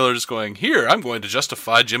Frank Miller just going, "Here, I'm going to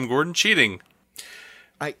justify Jim Gordon cheating."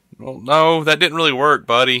 Well, no, that didn't really work,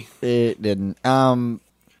 buddy. It didn't.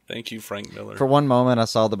 Thank you, Frank Miller. For one moment, I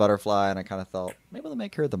saw the butterfly, and I kind of thought, maybe they'll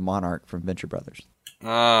make her the Monarch from Venture Brothers.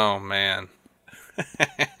 Oh man,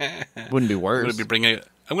 wouldn't be worse.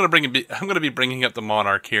 I'm going to be bringing up the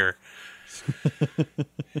Monarch here,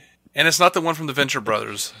 and it's not the one from the Venture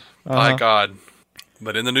Brothers. By God.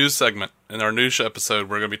 But in the news segment, in our news episode,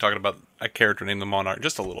 we're going to be talking about a character named the Monarch,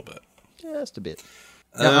 just a little bit. Just a bit.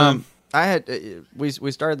 We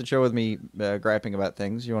started the show with me griping about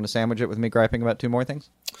things. You want to sandwich it with me griping about two more things?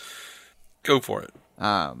 Go for it.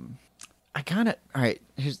 I kind of all right.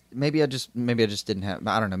 Maybe I just didn't have.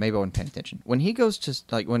 I don't know. Maybe I wasn't paying attention. When he goes to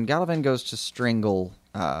when Galavan goes to strangle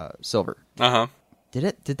Silver.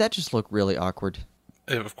 Did that just look really awkward?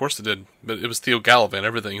 Yeah, of course it did, but it was Theo Galavan.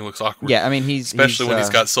 Everything looks awkward. Yeah, I mean especially when he's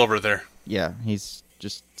got Silver there. Yeah, he's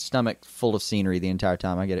just stomach full of scenery the entire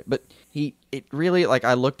time. I get it, but it really, like,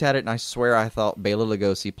 I looked at it and I swear I thought Bela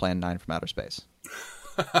Lugosi Plan 9 from Outer Space.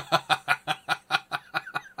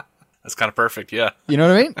 That's kind of perfect. Yeah, you know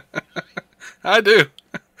what I mean? I do.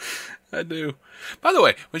 By the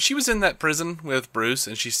way, when she was in that prison with Bruce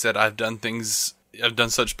and she said, "I've done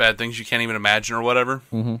such bad things you can't even imagine," or whatever.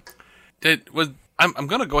 Mm-hmm. I'm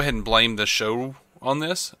going to go ahead and blame the show on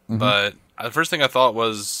this, but the first thing I thought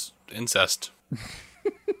was incest.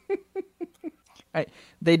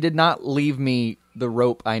 They did not leave me the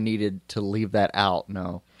rope I needed to leave that out.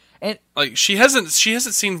 No, and like she hasn't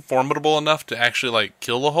seemed formidable enough to actually like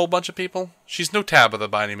kill a whole bunch of people. She's no Tabitha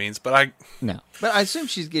by any means, but I assume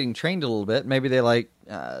she's getting trained a little bit. Maybe they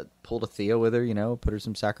pulled a Theo with her, put her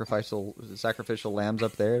some sacrificial lambs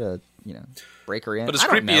up there to break her in. But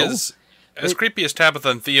as creepy as Tabitha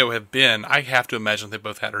and Theo have been, I have to imagine they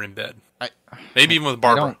both had her in bed. Maybe even with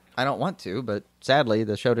Barbara. I don't want to, but sadly,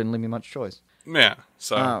 the show didn't leave me much choice. Yeah,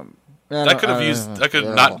 so I could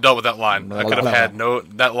have not dealt with that line. I could have had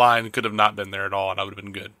that line could have not been there at all, and I would have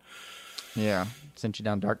been good. Yeah, sent you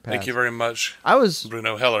down dark paths. Thank you very much.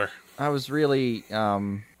 Bruno Heller. I was really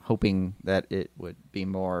hoping that it would be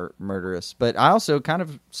more murderous, but I also kind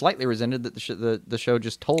of slightly resented that the show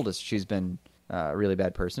just told us she's been a really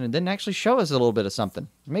bad person and didn't actually show us a little bit of something.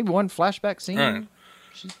 Maybe one flashback scene. Right.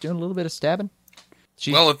 She's doing a little bit of stabbing.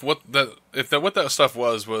 Well, if what that stuff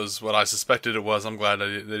was what I suspected it was, I'm glad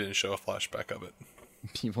they didn't show a flashback of it.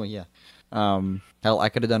 Well, yeah. Hell, I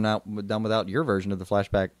could have done without your version of the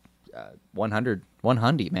flashback. 100,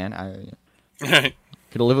 man. I could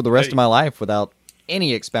have lived the rest of my life without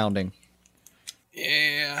any expounding.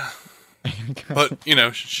 Yeah. But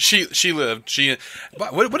she lived.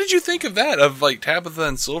 What did you think of that? Of like Tabitha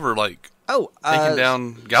and Silver taking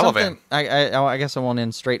down Galavan? I guess I won't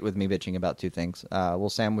end straight with me bitching about two things. We'll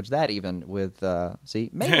sandwich that even with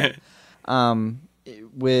maybe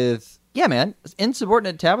with man.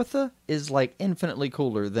 Insubordinate Tabitha is like infinitely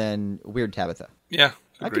cooler than weird Tabitha. Yeah,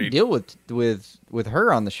 agreed. I can deal with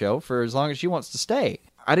her on the show for as long as she wants to stay.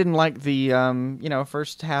 I didn't like the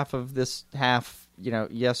first half of this half.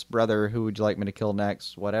 Yes, brother, who would you like me to kill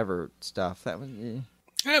next? Whatever stuff. That was...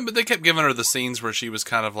 Yeah, but they kept giving her the scenes where she was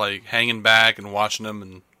kind of like hanging back and watching them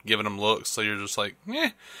and giving them looks. So you're just like,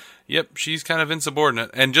 yep, she's kind of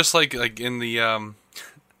insubordinate. And just like in the,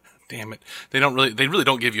 damn it, they really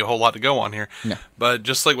don't give you a whole lot to go on here. No. But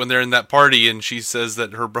just like when they're in that party and she says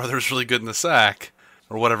that her brother's really good in the sack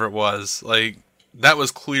or whatever it was, like that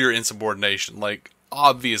was clear insubordination. Like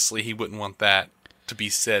obviously he wouldn't want that to be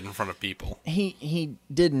said in front of people. He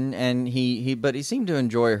didn't, and but he seemed to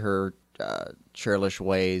enjoy her churlish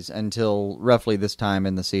ways until roughly this time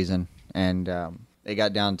in the season, and it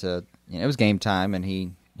got down to it was game time, and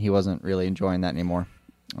he wasn't really enjoying that anymore.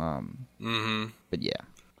 But yeah,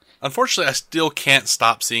 unfortunately, I still can't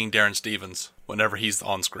stop seeing Darren Stevens whenever he's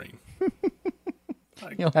on screen.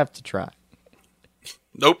 You'll have to try.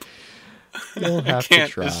 Nope, you'll have to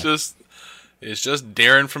try. It's just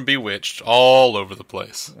Darren from Bewitched all over the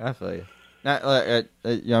place. I feel you. You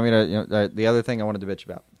want me to? The other thing I wanted to bitch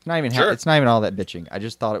about. It's not even. Sure. It's not even all that bitching. I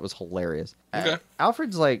just thought it was hilarious. Okay.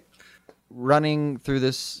 Alfred's like running through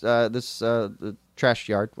the trash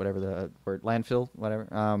yard, whatever the word, landfill,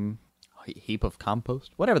 whatever. Heap of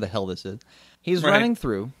compost, whatever the hell this is. He's running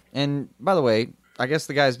through, and by the way, I guess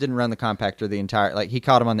the guys didn't run the compactor the entire. Like he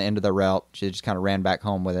caught him on the end of the route. She just kind of ran back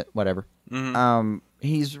home with it. Whatever. Mm-hmm.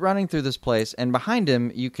 He's running through this place, and behind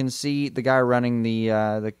him, you can see the guy running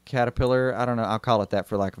the caterpillar. I don't know. I'll call it that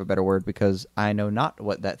for lack of a better word, because I know not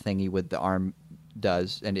what that thingy with the arm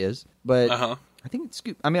does and is. But I think it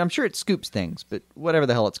scoops. I mean, I'm sure it scoops things, but whatever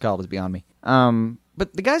the hell it's called is beyond me.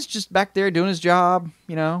 But the guy's just back there doing his job,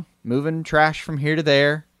 moving trash from here to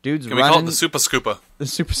there. Dude's Can running. we call it the Super Scooper? The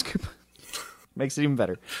Super Scooper. Makes it even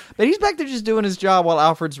better. But he's back there just doing his job while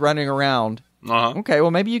Alfred's running around. Okay,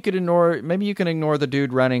 well maybe you can ignore the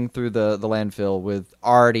dude running through the landfill with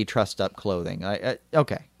already trussed up clothing.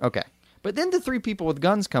 Okay. But then the three people with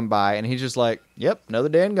guns come by, and he's just like, "Yep, another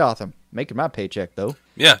day in Gotham, making my paycheck though."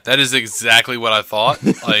 Yeah, that is exactly what I thought.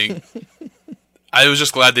 Like, I was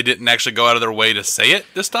just glad they didn't actually go out of their way to say it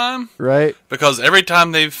this time, right? Because every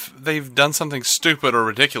time they've done something stupid or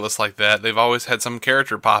ridiculous like that, they've always had some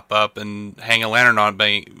character pop up and hang a lantern on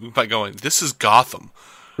it by going, "This is Gotham."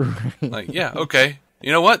 Like, yeah, okay.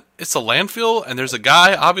 You know what? It's a landfill, and there's a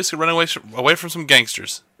guy obviously running away from some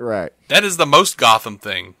gangsters. Right. That is the most Gotham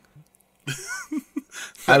thing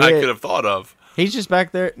that I could have thought of. He's just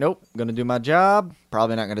back there. Nope, gonna do my job.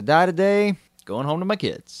 Probably not gonna die today. Going home to my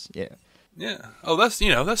kids. Yeah. Yeah. Oh,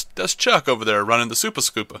 that's Chuck over there running the Super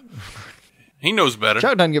Scooper. He knows better.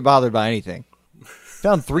 Chuck doesn't get bothered by anything.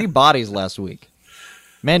 Found 3 bodies last week.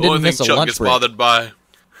 Man didn't miss a Chuck lunch gets break. bothered by.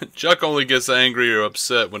 Chuck only gets angry or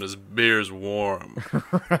upset when his beer's warm.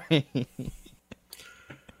 Right.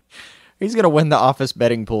 He's going to win the office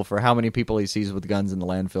betting pool for how many people he sees with guns in the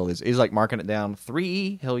landfill. He's like marking it down.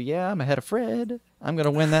 3. Hell yeah, I'm ahead of Fred. I'm going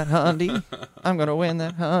to win that Hyundai. I'm going to win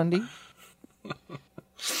that Hyundai.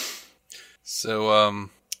 So,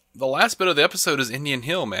 the last bit of the episode is Indian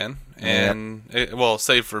Hill, man. And,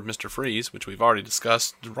 save for Mr. Freeze, which we've already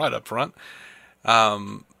discussed right up front.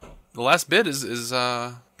 The last bit is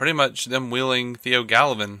pretty much them wheeling Theo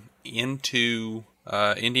Galavan into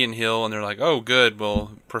Indian Hill, and they're like, "Oh, good.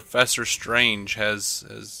 Well, Professor Strange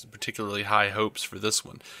has particularly high hopes for this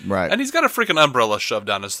one, right?" And he's got a freaking umbrella shoved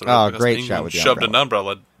down his throat. Oh, great Penguin shot with the shoved umbrella. an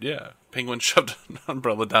umbrella. Yeah, Penguin shoved an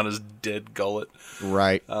umbrella down his dead gullet.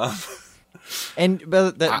 Right. But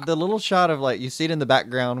the little shot of, like, you see it in the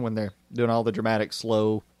background when they're doing all the dramatic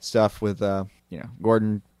slow stuff with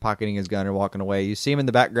Gordon pocketing his gun and walking away. You see him in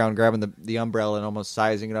the background grabbing the umbrella and almost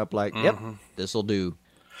sizing it up like, "Yep, this'll do."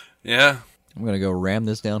 Yeah. I'm going to go ram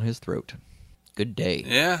this down his throat. Good day.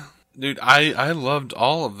 Yeah. Dude, I loved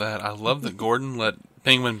all of that. I love that Gordon let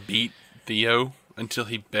Penguin beat Theo until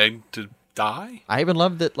he begged to die. I even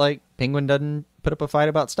love that, like, Penguin doesn't put up a fight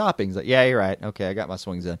about stopping. He's like, "Yeah, you're right. Okay, I got my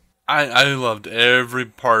swings in." I loved every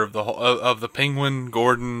part of the whole of the Penguin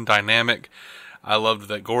Gordon dynamic. I loved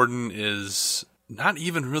that Gordon is not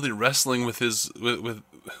even really wrestling with his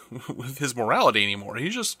with his morality anymore.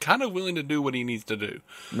 He's just kind of willing to do what he needs to do.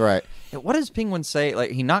 Right. What does Penguin say?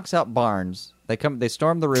 Like, he knocks out Barnes. They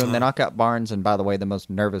storm the room. They knock out Barnes, and by the way, the most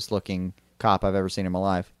nervous looking cop I've ever seen in my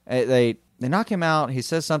life. They knock him out. He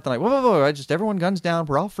says something like, "Whoa, just everyone guns down.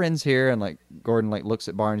 We're all friends here." And, like, Gordon, like, looks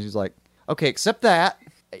at Barnes. He's like, "Okay, except that."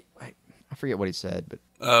 I forget what he said, but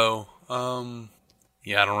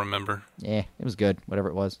yeah, I don't remember. Yeah, it was good. Whatever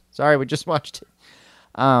it was. Sorry, we just watched it.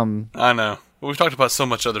 I know. We've talked about so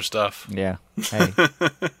much other stuff. Yeah. Hey.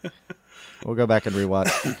 We'll go back and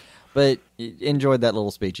rewatch. But enjoyed that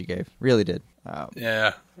little speech he gave. Really did.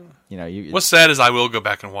 Yeah. What's sad is I will go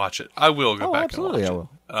back and watch it. I will go back absolutely and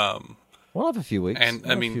watch it. We'll have a few weeks. And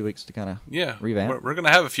a few weeks to kind of revamp. We're gonna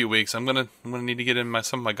have a few weeks. I'm gonna need to get in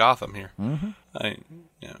some of my Gotham here. Mm-hmm.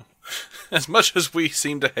 As much as we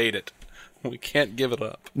seem to hate it, we can't give it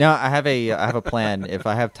up. No, I have a plan. If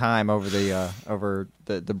I have time over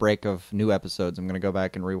the break of new episodes, I'm gonna go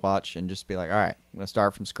back and rewatch and just be like, all right, I'm gonna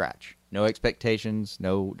start from scratch. No expectations,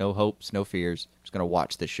 no hopes, no fears. I'm just gonna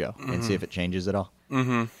watch this show and see if it changes at all.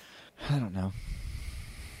 Mm-hmm. I don't know.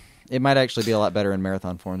 It might actually be a lot better in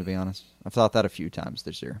marathon form, to be honest. I've thought that a few times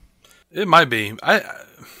this year. It might be. I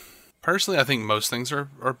personally, I think most things are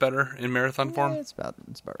better in marathon form. It's about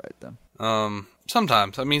right though.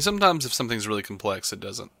 Sometimes. I mean, sometimes if something's really complex, it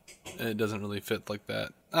doesn't really fit like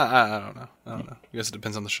that. I don't know. I guess it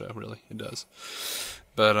depends on the show. Really, it does.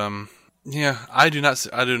 But yeah, I do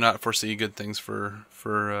not foresee good things for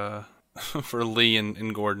for Lee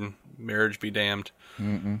and Gordon. Marriage be damned.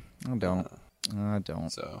 I don't.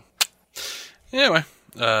 So anyway,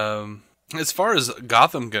 as far as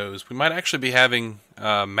Gotham goes, we might actually be having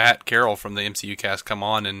Matt Carroll from the MCU cast come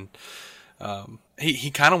on, and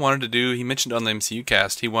he kind of wanted to do. He mentioned on the MCU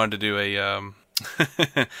cast he wanted to do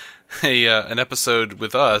an episode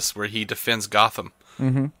with us where he defends Gotham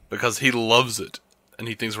because he loves it and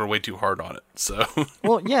he thinks we're way too hard on it. So,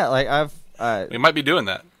 well, yeah, like we might be doing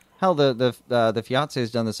that. Hell, the fiance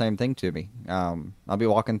has done the same thing to me. I'll be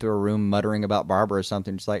walking through a room muttering about Barbara or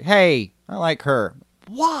something, just like, "Hey, I like her."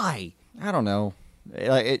 Why? I don't know.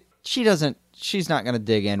 She's not going to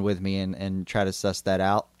dig in with me and try to suss that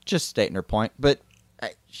out. Just stating her point. But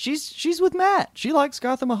she's with Matt. She likes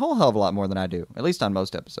Gotham a whole hell of a lot more than I do, at least on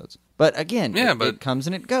most episodes. But again, it comes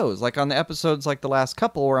and it goes. Like on the episodes like the last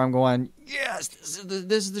couple where I'm going, yes,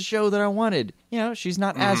 this is the show that I wanted. You know, she's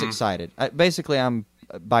not as excited. Basically, I'm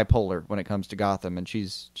bipolar when it comes to Gotham, and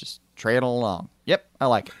she's just trailing along. Yep, I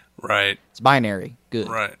like it. Right. It's binary. Good.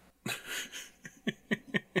 Right.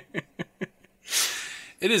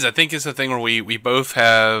 It is. I think it's a thing where we both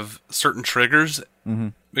have certain triggers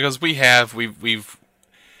because we have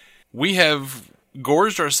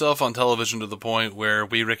gorged ourselves on television to the point where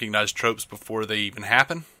we recognize tropes before they even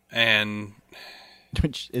happen, and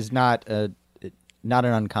which is not an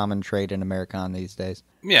uncommon trait in Americana these days.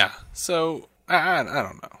 Yeah. So I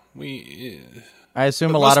don't know. I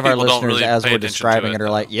assume a lot of our listeners, really as we're describing it,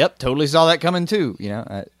 are like, "Yep, totally saw that coming too." You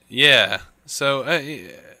know. Yeah. So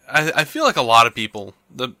I feel like a lot of people,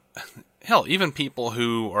 even people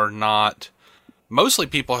who are not, mostly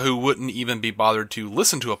people who wouldn't even be bothered to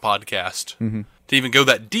listen to a podcast, to even go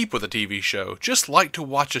that deep with a TV show, just like to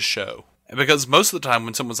watch a show. Because most of the time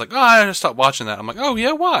when someone's like, "Oh, I just stopped watching that," I'm like, "Oh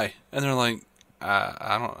yeah, why?" And they're like,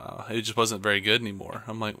 "I don't know. It just wasn't very good anymore."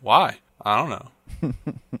 I'm like, "Why?" "I don't know."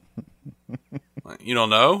 You don't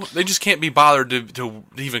know? They just can't be bothered to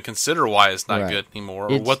even consider why it's not good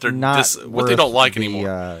anymore, or what they don't like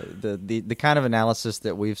anymore. The kind of analysis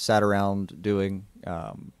that we've sat around doing,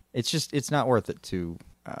 it's not worth it to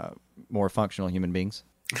more functional human beings.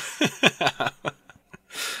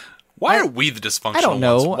 Why are we the dysfunctional I don't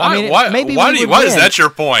know. ones? Why is that your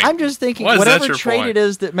point? I'm just thinking whatever trait it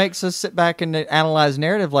is that makes us sit back and analyze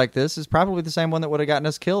narrative like this is probably the same one that would have gotten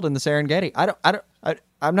us killed in the Serengeti.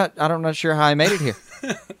 I'm not sure how I made it here.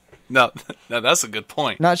 No, that's a good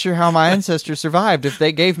point. Not sure how my ancestors survived if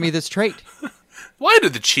they gave me this trait. Why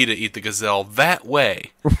did the cheetah eat the gazelle that way?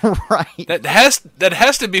 Right. That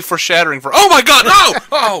has to be foreshadowing for. Oh my God! No!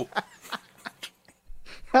 Oh.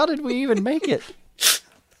 How did we even make it?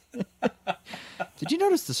 Did you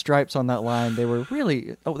notice the stripes on that line? They were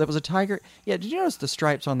really... Oh, that was a tiger? Yeah, did you notice the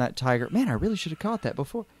stripes on that tiger? Man, I really should have caught that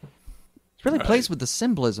before. It really plays with the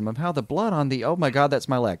symbolism of how the blood on the... Oh my God, that's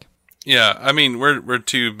my leg. Yeah, I mean, we're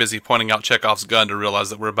too busy pointing out Chekhov's gun to realize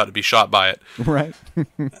that we're about to be shot by it. Right.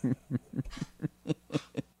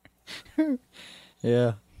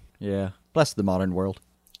 Yeah. Bless the modern world.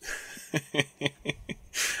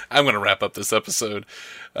 I'm going to wrap up this episode.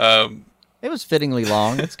 It was fittingly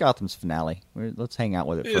long. It's Gotham's finale. Let's hang out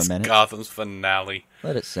with it for a minute. It's Gotham's finale.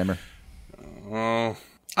 Let it simmer.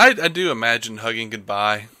 I do imagine hugging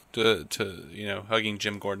goodbye to hugging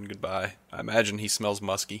Jim Gordon goodbye. I imagine he smells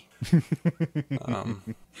musky.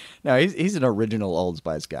 No, he's an original Old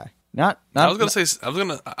Spice guy. I was gonna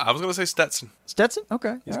say Stetson. Stetson?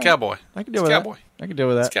 Okay. He's a cowboy. I can deal with that. I can deal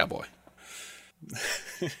with that. He's a cowboy.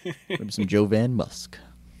 Maybe some Joe Van Musk.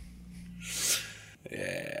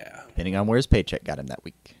 Yeah. Depending on where his paycheck got him that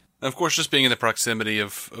week. And of course, just being in the proximity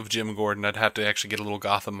of Jim Gordon, I'd have to actually get a little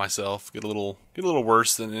Gotham myself, get a little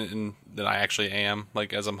worse than I actually am.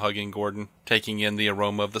 Like as I'm hugging Gordon, taking in the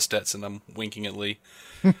aroma of the Stetson, I'm winking at Lee.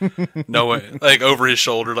 No way, like over his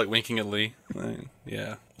shoulder, like winking at Lee. Like,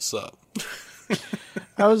 yeah, what's up?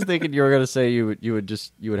 I was thinking you were going to say you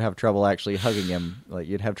would have trouble actually hugging him. Like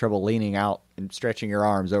you'd have trouble leaning out and stretching your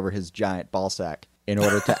arms over his giant ball sack in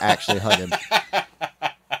order to actually hug him.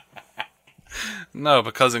 No,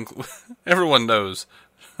 because everyone knows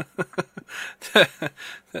that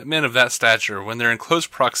men of that stature, when they're in close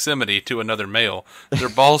proximity to another male, their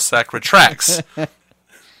ball sack retracts.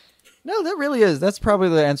 No, that really is. That's probably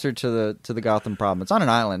the answer to the Gotham problem. It's on an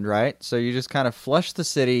island, right? So you just kind of flush the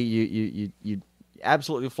city. You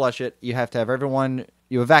absolutely flush it. You have to have everyone.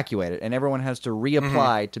 You evacuate it, and everyone has to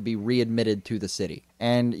reapply to be readmitted to the city.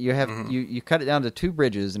 And you have you cut it down to 2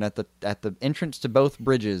 bridges, and at the entrance to both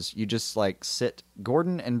bridges, you just like sit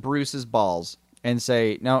Gordon and Bruce's balls and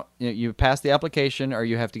say, "No, you pass the application, or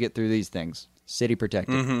you have to get through these things. City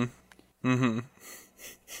protected."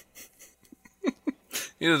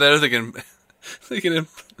 Either that, or they can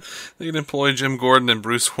employ Jim Gordon and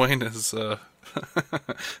Bruce Wayne as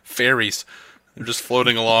ferries. They're just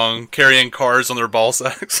floating along, carrying cars on their ball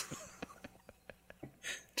sacks.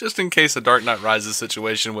 Just in case a Dark Knight Rises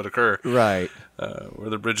situation would occur. Right. Where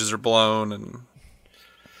the bridges are blown and...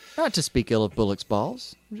 Not to speak ill of Bullock's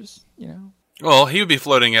balls. Just, Well, he would be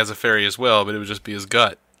floating as a fairy as well, but it would just be his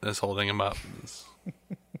gut that's holding him up.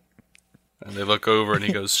 And they look over and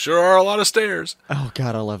he goes, sure are a lot of stairs. Oh,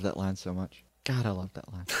 God, I love that line so much. God, I love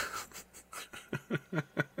that line.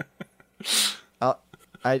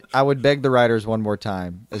 I would beg the writers one more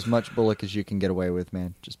time. As much Bullock as you can get away with,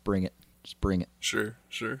 man. Just bring it. Just bring it. Sure.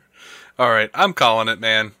 All right, I'm calling it,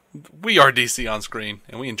 man. We are DC on screen,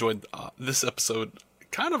 and we enjoyed this episode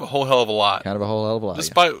kind of a whole hell of a lot.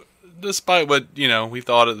 Despite what, we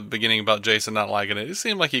thought at the beginning about Jason not liking it, it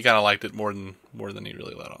seemed like he kind of liked it more than he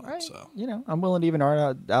really let on. Right. So I'm willing to even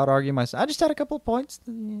out-argue myself. I just had a couple of points.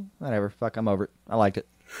 Whatever. Fuck, I'm over it. I liked it.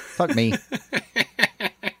 Fuck me.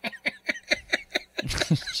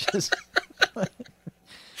 Just...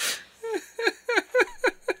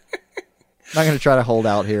 I'm not going to try to hold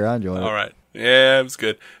out here. I enjoyed it. All right. Yeah, it was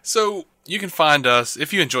good. So you can find us,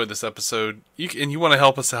 if you enjoyed this episode, and you want to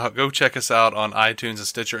help us out, go check us out on iTunes and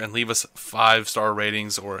Stitcher and leave us 5-star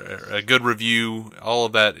ratings or a good review. All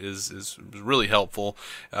of that is really helpful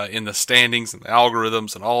in the standings and the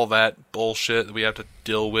algorithms and all that bullshit that we have to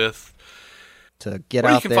deal with. To get or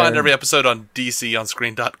out you can there find every episode on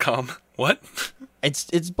DCOnScreen.com. What?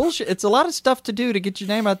 It's bullshit. It's a lot of stuff to do to get your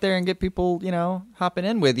name out there and get people, hopping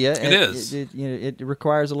in with you. It is. It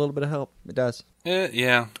requires a little bit of help. It does.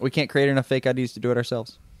 Yeah. We can't create enough fake IDs to do it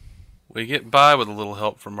ourselves. We get by with a little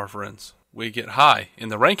help from our friends. We get high in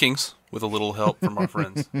the rankings with a little help from our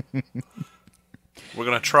friends. We're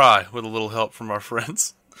going to try with a little help from our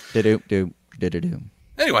friends. Do-do-do.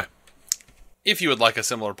 Anyway, if you would like a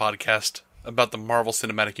similar podcast about the Marvel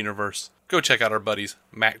Cinematic Universe, go check out our buddies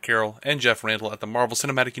Matt Carroll and Jeff Randall at the Marvel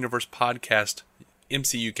Cinematic Universe podcast.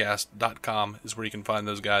 MCUcast.com is where you can find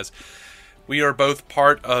those guys. We are both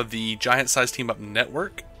part of the Giant Size Team Up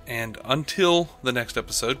Network, and until the next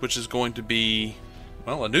episode, which is going to be,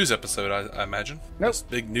 a news episode, I imagine. Nope. This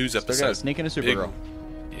big news episode. Still got to sneak in a Supergirl.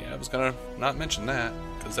 Yeah, I was going to not mention that,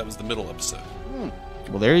 because that was the middle episode.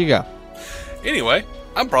 Well, there you go. Anyway,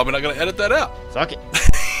 I'm probably not going to edit that out. Suck it.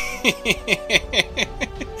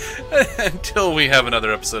 Until we have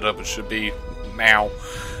another episode up, it should be now.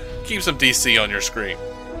 Keep some DC on your screen.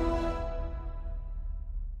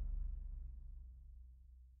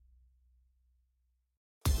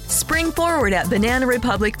 Spring forward at Banana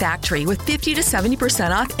Republic Factory with 50 to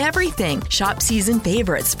 70% off everything. Shop season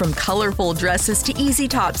favorites from colorful dresses to easy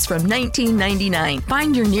tops from $19.99.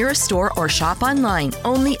 Find your nearest store or shop online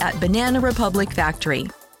only at Banana Republic Factory.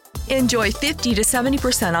 Enjoy 50 to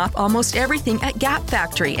 70% off almost everything at Gap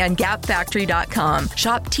Factory and GapFactory.com.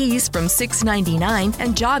 Shop tees from $6.99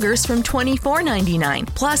 and joggers from $24.99.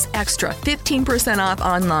 Plus extra 15% off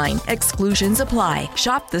online. Exclusions apply.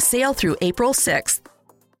 Shop the sale through April 6th.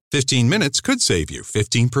 15 minutes could save you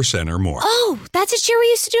 15% or more. Oh, that's a cheer we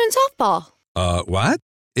used to do in softball. What?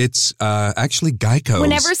 It's actually Geico's.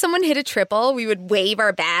 Whenever someone hit a triple, we would wave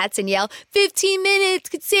our bats and yell, 15 minutes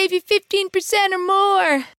could save you 15% or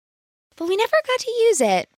more. But we never got to use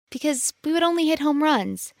it because we would only hit home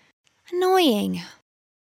runs. Annoying.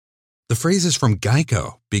 The phrase is from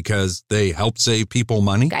Geico because they help save people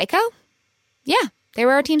money. Geico? Yeah, they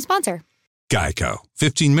were our team sponsor. Geico.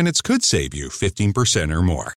 15 minutes could save you 15% or more.